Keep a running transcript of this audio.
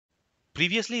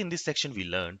Previously in this section we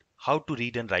learned how to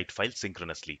read and write files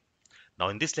synchronously. Now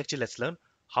in this lecture let's learn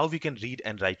how we can read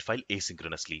and write file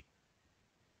asynchronously.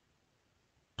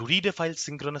 To read a file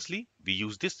synchronously, we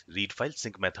use this read file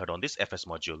sync method on this fs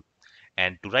module.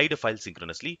 And to write a file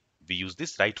synchronously, we use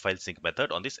this write file sync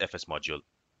method on this fs module.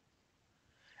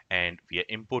 And we are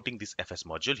importing this fs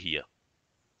module here.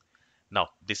 Now,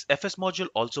 this fs module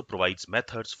also provides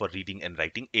methods for reading and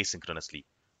writing asynchronously.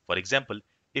 For example,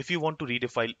 if you want to read a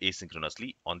file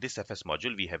asynchronously, on this fs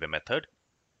module we have a method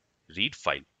read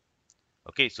file.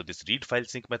 Okay, so this read file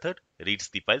sync method reads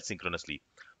the file synchronously,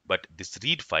 but this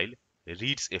read file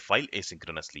reads a file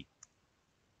asynchronously.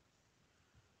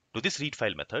 To this read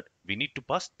file method, we need to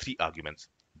pass three arguments.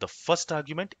 The first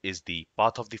argument is the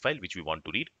path of the file which we want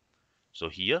to read. So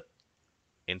here,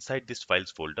 inside this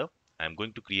files folder, I am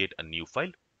going to create a new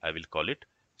file. I will call it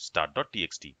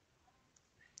start.txt.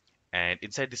 And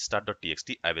inside this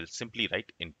start.txt, I will simply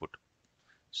write input.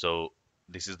 So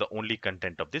this is the only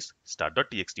content of this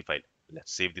start.txt file.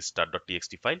 Let's save this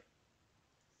start.txt file.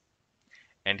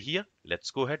 And here, let's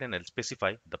go ahead and I'll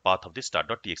specify the path of this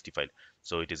start.txt file.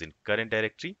 So it is in current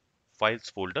directory,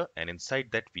 files folder, and inside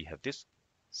that we have this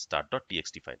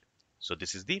start.txt file. So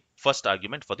this is the first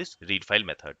argument for this read file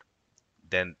method.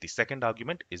 Then the second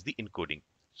argument is the encoding.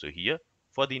 So here,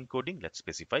 for the encoding, let's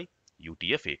specify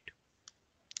UTF-8.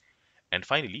 And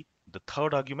finally, the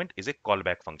third argument is a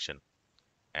callback function.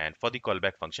 And for the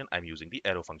callback function, I'm using the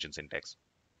arrow function syntax.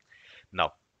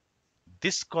 Now,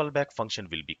 this callback function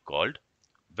will be called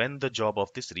when the job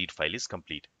of this read file is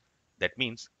complete. That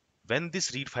means when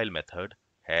this read file method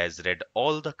has read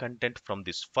all the content from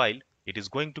this file, it is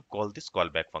going to call this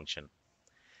callback function.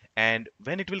 And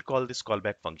when it will call this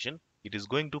callback function, it is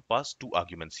going to pass two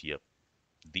arguments here.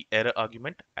 The error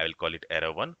argument, I will call it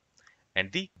error1, and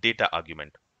the data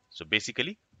argument. So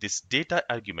basically, this data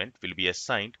argument will be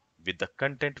assigned with the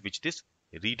content which this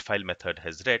read file method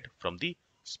has read from the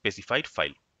specified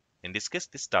file. In this case,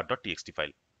 this start.txt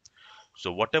file.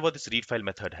 So whatever this read file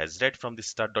method has read from this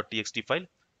start.txt file,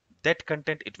 that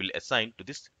content it will assign to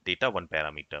this data1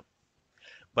 parameter.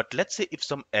 But let's say if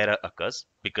some error occurs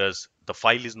because the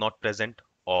file is not present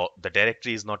or the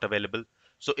directory is not available.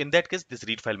 So in that case, this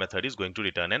read file method is going to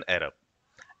return an error.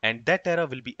 And that error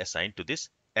will be assigned to this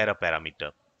error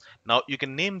parameter. Now you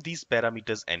can name these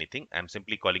parameters anything. I'm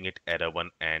simply calling it error1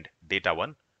 and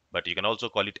data1, but you can also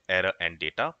call it error and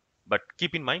data. But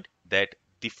keep in mind that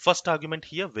the first argument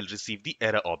here will receive the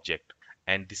error object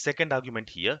and the second argument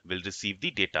here will receive the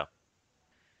data.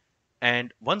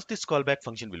 And once this callback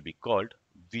function will be called,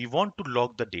 we want to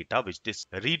log the data which this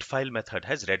read file method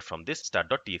has read from this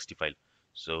start.txt file.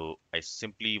 So I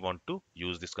simply want to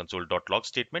use this console.log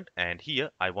statement, and here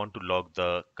I want to log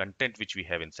the content which we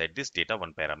have inside this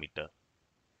data1 parameter.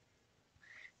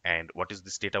 And what is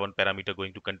this data1 parameter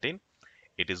going to contain?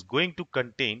 It is going to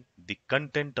contain the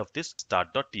content of this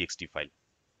start.txt file.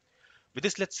 With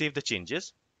this, let's save the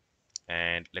changes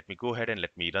and let me go ahead and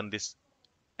let me run this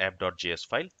app.js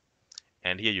file.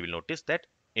 And here you will notice that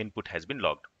input has been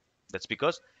logged. That's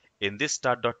because in this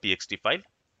start.txt file,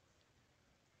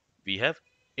 we have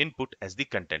input as the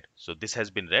content. So this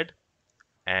has been read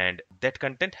and that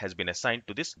content has been assigned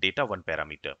to this data1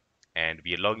 parameter. And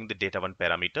we are logging the data1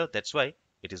 parameter. That's why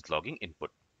it is logging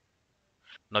input.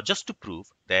 Now just to prove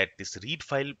that this read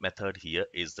file method here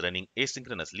is running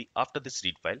asynchronously after this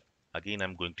read file, again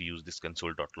I'm going to use this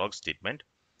console.log statement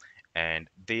and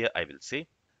there I will say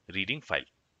reading file.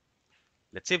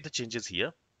 Let's save the changes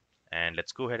here and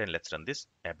let's go ahead and let's run this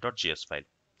app.js file.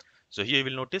 So here you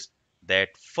will notice that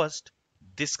first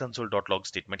this console.log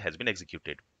statement has been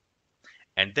executed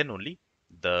and then only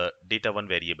the data1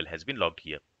 variable has been logged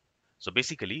here. So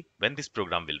basically when this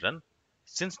program will run,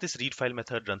 since this read file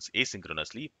method runs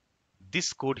asynchronously,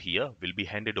 this code here will be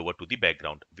handed over to the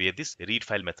background where this read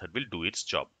file method will do its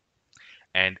job.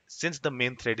 And since the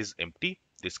main thread is empty,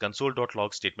 this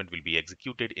console.log statement will be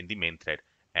executed in the main thread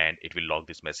and it will log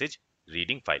this message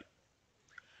reading file.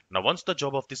 Now once the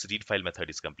job of this read file method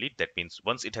is complete, that means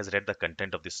once it has read the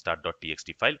content of this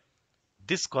start.txt file,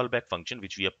 this callback function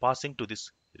which we are passing to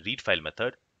this read file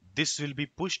method, this will be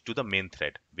pushed to the main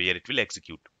thread where it will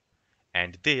execute.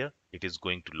 And there it is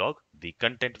going to log the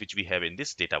content which we have in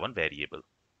this data1 variable.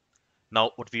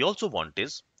 Now what we also want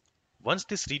is, once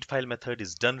this read file method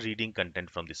is done reading content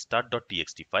from the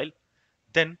start.txt file,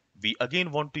 then we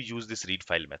again want to use this read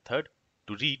file method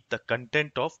to read the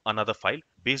content of another file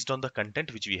based on the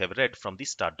content which we have read from the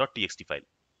start.txt file.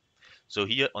 So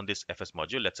here on this fs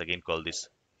module, let's again call this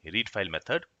read file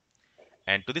method.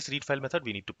 And to this read file method,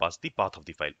 we need to pass the path of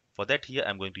the file. For that, here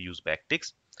I'm going to use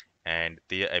backticks, and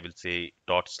there I will say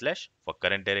 // for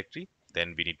current directory,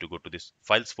 Then we need to go to this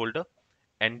files folder,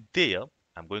 and there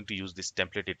I'm going to use this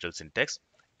template literal syntax,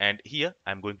 and here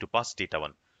I'm going to pass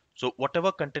data1. So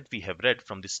whatever content we have read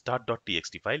from the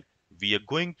start.txt file, we are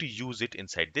going to use it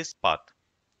inside this path.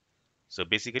 So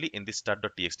basically in this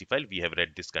start.txt file, we have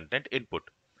read this content input,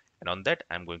 and on that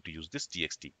I'm going to use this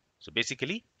txt. So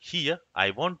basically here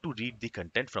I want to read the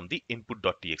content from the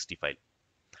input.txt file.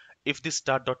 If this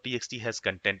start.txt has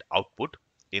content output,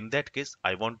 in that case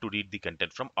I want to read the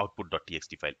content from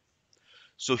output.txt file.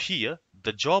 So here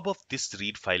the job of this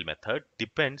read file method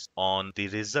depends on the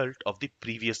result of the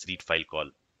previous read file call.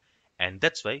 And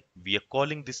that's why we are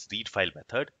calling this read file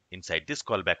method inside this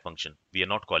callback function. We are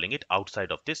not calling it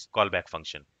outside of this callback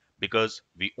function, because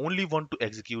we only want to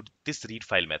execute this read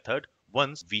file method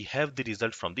once we have the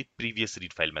result from the previous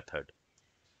read file method.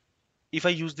 If I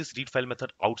use this read file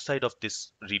method outside of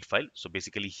this read file, so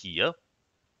basically here,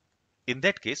 in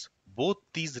that case, both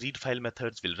these read file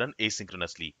methods will run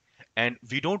asynchronously, and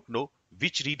we don't know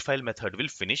which read file method will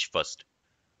finish first.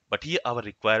 But here our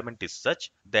requirement is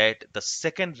such that the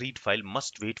second read file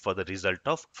must wait for the result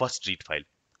of first read file.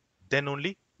 Then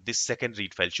only this second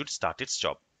read file should start its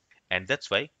job. And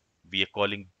that's why we are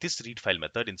calling this read file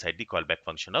method inside the callback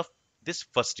function of this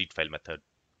first read file method.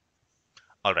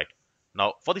 All right.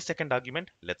 Now for the second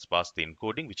argument, let's pass the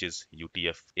encoding, which is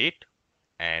UTF-8,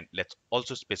 and let's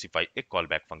also specify a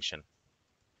callback function.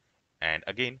 And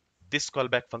again, this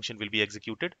callback function will be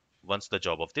executed once the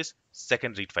job of this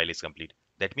second read file is complete.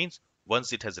 That means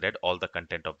once it has read all the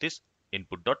content of this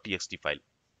input.txt file.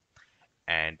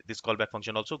 And this callback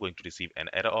function also going to receive an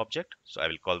error object. So I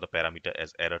will call the parameter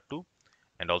as error2,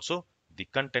 and also the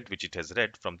content which it has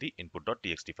read from the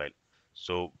input.txt file.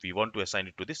 So we want to assign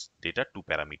it to this data2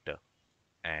 parameter.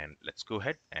 And let's go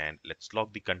ahead and let's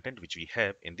log the content which we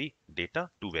have in the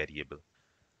data2 variable.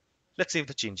 Let's save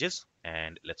the changes,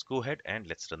 and let's go ahead and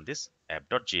let's run this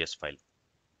app.js file.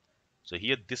 So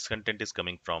here this content is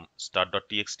coming from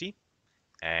start.txt,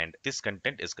 and this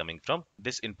content is coming from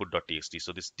this input.txt.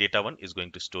 So this data1 is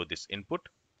going to store this input.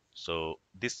 So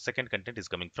this second content is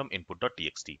coming from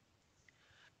input.txt.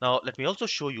 Now let me also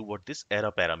show you what this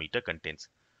error parameter contains.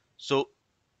 So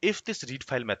if this read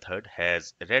file method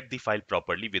has read the file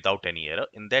properly without any error,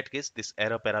 in that case this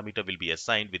error parameter will be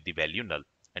assigned with the value null.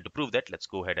 And to prove that, let's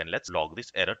go ahead and let's log this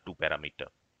error2 parameter.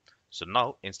 So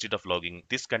now instead of logging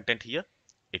this content here,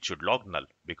 it should log null,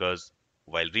 because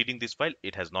while reading this file,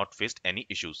 it has not faced any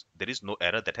issues. There is no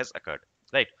error that has occurred,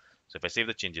 right? So if I save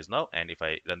the changes now, and if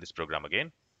I run this program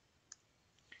again,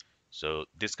 so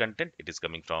this content, it is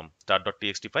coming from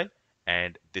start.txt file,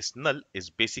 and this null is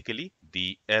basically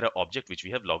the error object which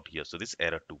we have logged here. So this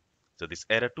error2. So this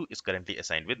error2 is currently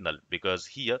assigned with null because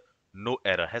here no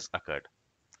error has occurred.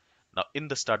 Now in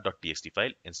the start.txt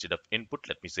file, instead of input,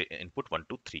 let me say input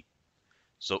 123.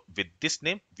 So with this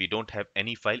name, we don't have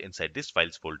any file inside this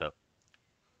files folder.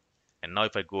 And now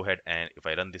if I go ahead and if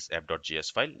I run this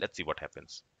app.js file, let's see what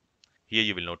happens. Here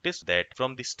you will notice that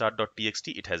from the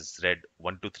start.txt, it has read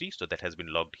 123, so that has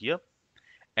been logged here.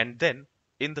 And then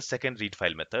in the second read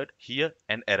file method, here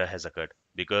an error has occurred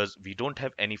because we don't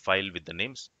have any file with the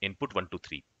names input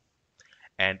 123.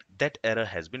 And that error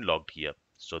has been logged here.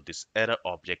 So this error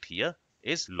object here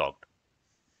is logged.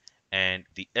 And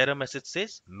the error message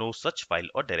says no such file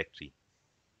or directory.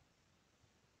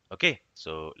 Okay,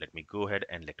 so let me go ahead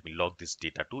and let me log this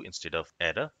data2 instead of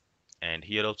error. And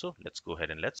here also, let's go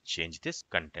ahead and let's change this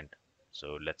content.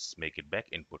 So let's make it back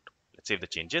input. Let's save the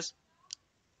changes,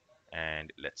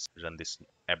 and let's run this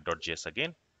app.js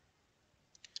again.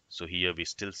 So here we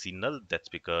still see null. That's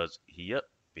because here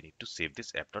we need to save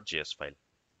this app.js file.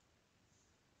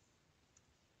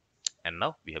 And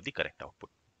now we have the correct output.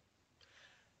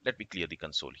 Let me clear the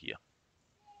console here.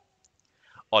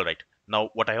 All right,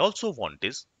 now what I also want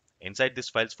is inside this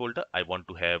files folder, I want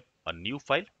to have a new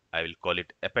file. I will call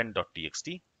it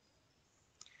append.txt.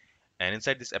 And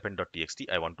inside this append.txt,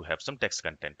 I want to have some text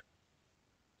content.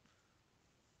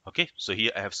 Okay, so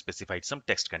here I have specified some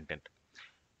text content.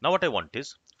 Now what I want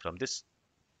is from this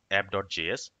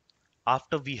app.js,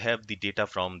 after we have the data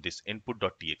from this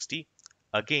input.txt,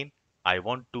 again, I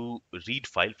want to read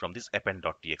file from this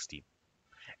append.txt.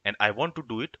 And I want to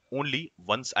do it only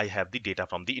once I have the data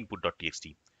from the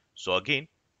input.txt. So again,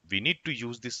 we need to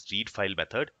use this read file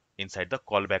method inside the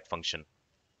callback function.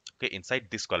 Okay, inside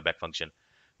this callback function,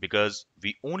 because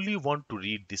we only want to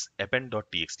read this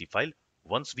append.txt file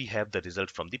once we have the result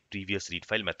from the previous read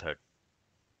file method.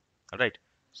 All right.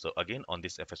 So again, on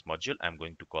this fs module, I'm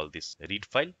going to call this read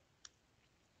file.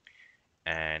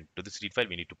 And to this read file,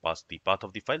 we need to pass the path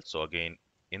of the file. So again,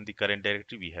 in the current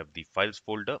directory, we have the files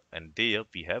folder, and there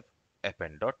we have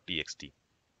append.txt.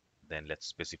 Then let's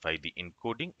specify the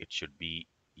encoding. It should be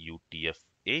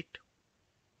UTF-8.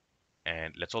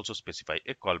 And let's also specify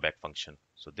a callback function.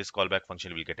 So this callback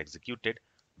function will get executed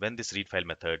when this read file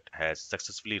method has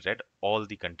successfully read all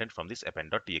the content from this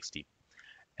append.txt.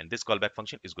 And this callback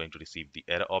function is going to receive the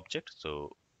error object.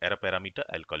 So error parameter,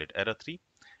 I'll call it error3,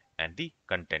 and the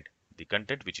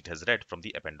content which it has read from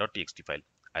the append.txt file,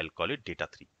 I'll call it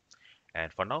data3.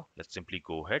 And for now, let's simply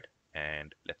go ahead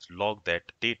and let's log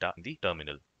that data in the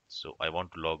terminal. So I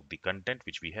want to log the content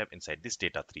which we have inside this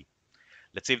data3.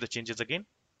 Let's save the changes again.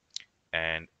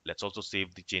 And let's also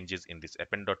save the changes in this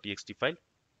append.txt file.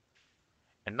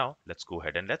 And now let's go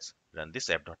ahead and let's run this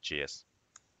app.js.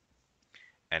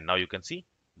 And now you can see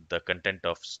the content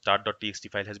of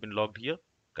start.txt file has been logged here,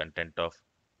 content of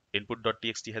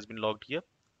input.txt has been logged here,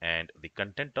 and the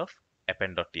content of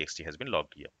append.txt has been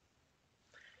logged here.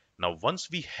 Now, once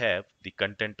we have the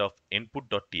content of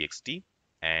input.txt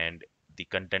and the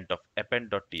content of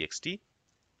append.txt,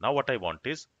 now what I want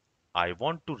is I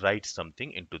want to write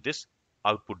something into this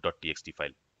output.txt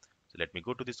file. So let me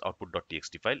go to this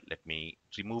output.txt file. Let me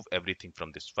remove everything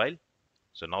from this file.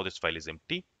 So now this file is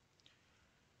empty.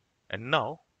 And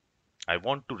now I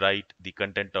want to write the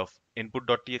content of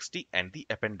input.txt and the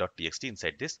append.txt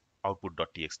inside this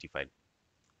output.txt file.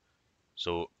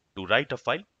 So to write a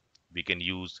file, we can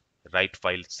use write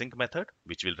file sync method,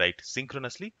 which will write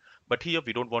synchronously. But here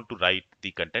we don't want to write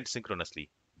the content synchronously.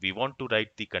 We want to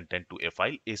write the content to a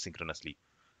file asynchronously.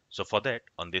 So for that,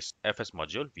 on this fs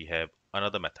module, we have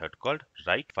another method called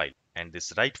write file. And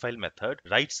this write file method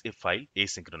writes a file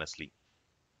asynchronously.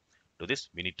 To this,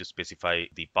 we need to specify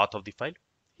the path of the file.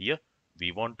 Here,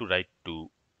 we want to write to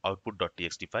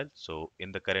output.txt file. So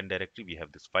in the current directory, we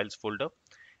have this files folder,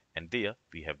 and there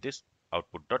we have this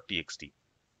output.txt.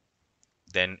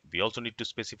 Then we also need to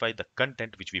specify the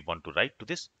content which we want to write to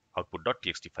this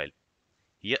output.txt file.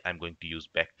 Here I'm going to use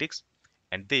backticks,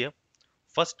 and there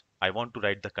first I want to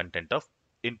write the content of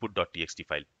input.txt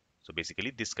file. So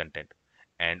basically this content,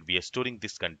 and we are storing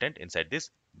this content inside this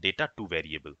data2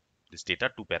 variable, this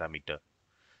data2 parameter.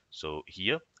 So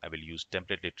here I will use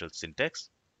template literal syntax,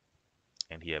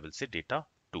 and here I will say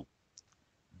data2.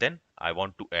 Then I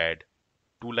want to add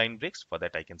 2 line breaks. For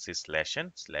that I can say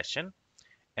 /n/n,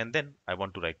 and then I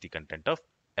want to write the content of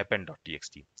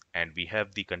append.txt, and we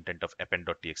have the content of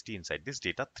append.txt inside this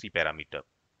data3 parameter.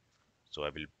 So I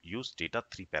will use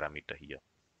data3 parameter here.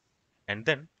 And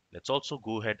then let's also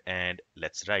go ahead and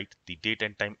let's write the date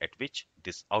and time at which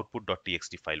this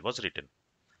output.txt file was written.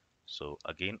 So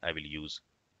again, I will use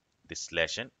this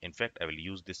 /n. In fact, I will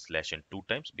use this /n 2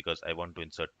 times because I want to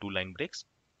insert 2 line breaks.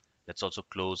 Let's also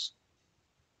close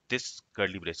this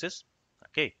curly braces.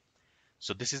 Okay.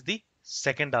 So this is the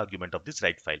second argument of this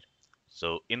write file.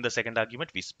 So in the second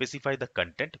argument, we specify the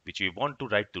content which we want to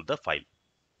write to the file.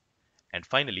 And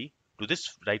finally, to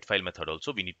this write file method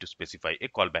also, we need to specify a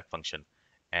callback function.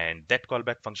 And that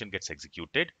callback function gets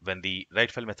executed when the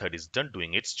write file method is done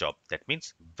doing its job. That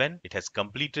means when it has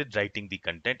completed writing the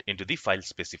content into the file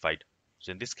specified.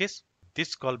 So in this case,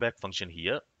 this callback function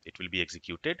here, it will be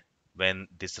executed when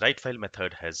this write file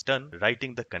method has done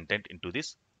writing the content into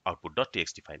this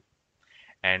output.txt file.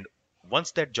 And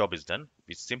once that job is done,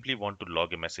 we simply want to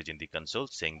log a message in the console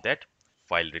saying that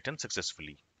file written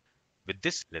successfully. With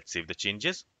this, let's save the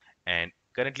changes. And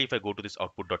currently, if I go to this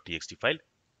output.txt file,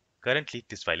 currently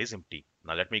this file is empty.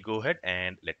 Now let me go ahead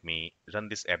and let me run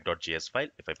this app.js file.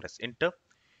 If I press enter,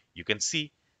 you can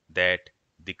see that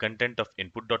the content of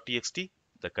input.txt,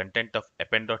 the content of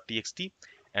append.txt,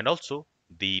 and also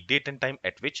the date and time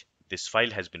at which this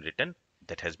file has been written,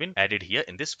 that has been added here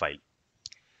in this file.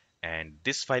 And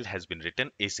this file has been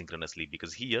written asynchronously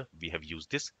because here we have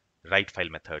used this write file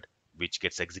method, which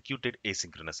gets executed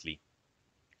asynchronously.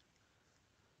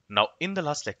 Now in the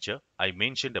last lecture, I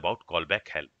mentioned about callback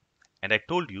hell, and I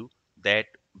told you that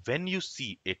when you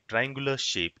see a triangular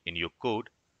shape in your code,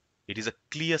 it is a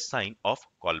clear sign of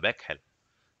callback hell.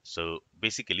 So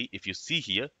basically, if you see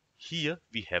here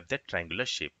we have that triangular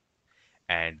shape,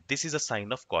 and this is a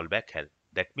sign of callback hell.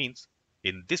 That means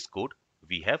in this code,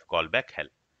 we have callback hell.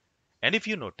 And if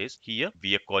you notice here,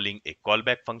 we are calling a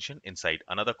callback function inside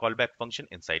another callback function,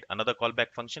 inside another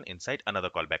callback function, inside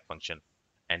another callback function.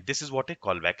 And this is what a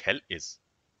callback hell is.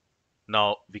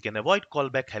 Now, we can avoid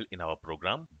callback hell in our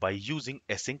program by using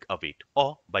async await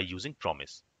or by using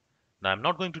promise. Now, I'm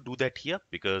not going to do that here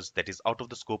because that is out of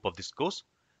the scope of this course.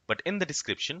 But in the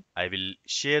description, I will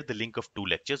share the link of 2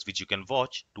 lectures which you can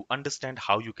watch to understand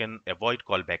how you can avoid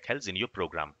callback hells in your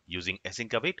program using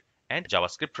async await and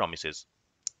JavaScript promises.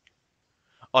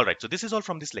 Alright, so this is all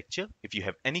from this lecture. If you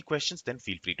have any questions, then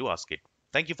feel free to ask it.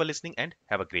 Thank you for listening and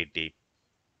have a great day.